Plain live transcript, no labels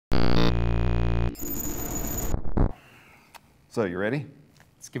So you ready?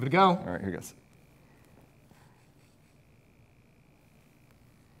 Let's give it a go. All right, here goes.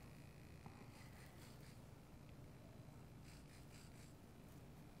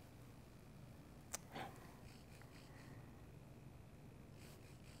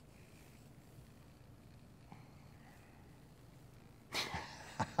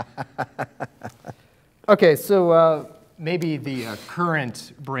 Okay, so maybe the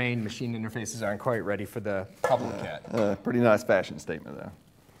current brain-machine interfaces aren't quite ready for the public yet. Pretty nice fashion statement, though.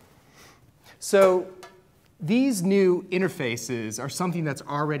 So these new interfaces are something that's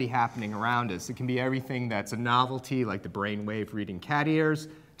already happening around us. It can be everything that's a novelty, like the brainwave reading cat ears,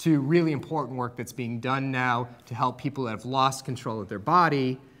 to really important work that's being done now to help people that have lost control of their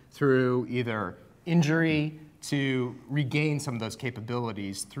body through either injury to regain some of those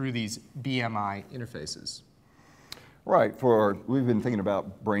capabilities through these BMI interfaces. Right. We've been thinking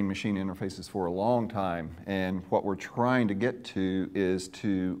about brain-machine interfaces for a long time, and what we're trying to get to is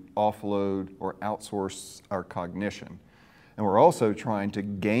to offload or outsource our cognition. And we're also trying to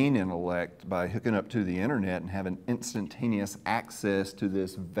gain intellect by hooking up to the internet and having instantaneous access to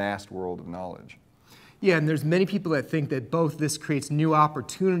this vast world of knowledge. Yeah, and there's many people that think that both this creates new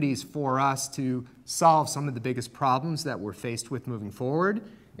opportunities for us to solve some of the biggest problems that we're faced with moving forward.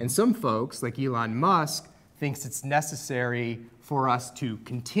 And some folks, like Elon Musk, thinks it's necessary for us to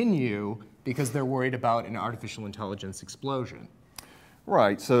continue because they're worried about an artificial intelligence explosion.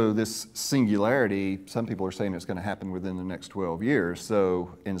 Right, so this singularity, some people are saying it's going to happen within the next 12 years.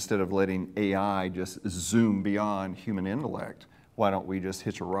 So instead of letting AI just zoom beyond human intellect, why don't we just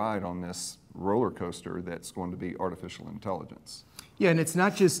hitch a ride on this roller coaster that's going to be artificial intelligence? Yeah, and it's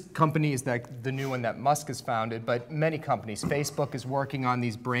not just companies like the new one that Musk has founded, but many companies. Facebook is working on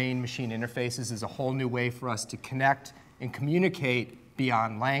these brain-machine interfaces as a whole new way for us to connect and communicate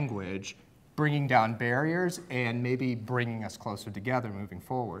beyond language, bringing down barriers and maybe bringing us closer together moving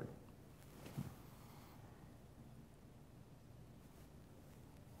forward.